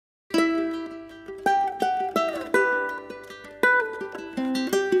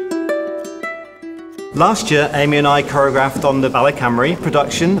Last year, Amy and I choreographed on the Ballet Cymru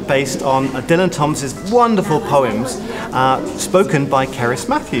production based on Dylan Thomas's wonderful poems, spoken by Cerys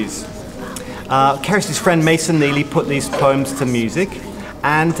Matthews. Cerys' friend Mason Neely put these poems to music,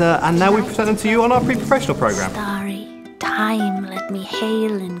 and now we present them to you on our pre-professional program. Starry time, let me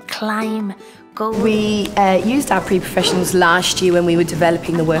hail and climb. We used our pre-professionals last year when we were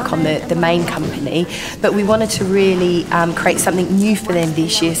developing the work on the main company, but we wanted to really create something new for them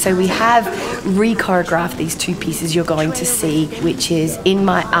this year. So we have re-choreographed these two pieces you're going to see, which is In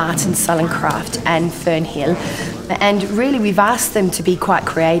My Art and Sullen Craft and Fernhill. And really we've asked them to be quite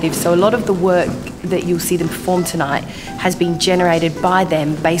creative, so a lot of the work that you'll see them perform tonight has been generated by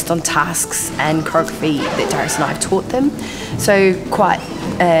them based on tasks and choreography that Darius and I have taught them. So quite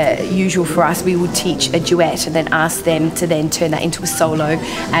usual for us, we would teach a duet and then ask them to then turn that into a solo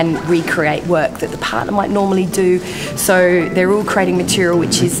and recreate work that the partner might normally do. So they're all creating material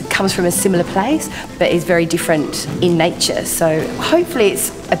which comes from a similar place but is very different in nature. So hopefully it's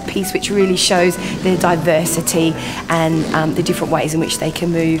a piece which really shows their diversity and the different ways in which they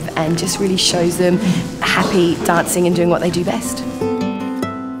can move, and just really shows them happy dancing and doing what they do best.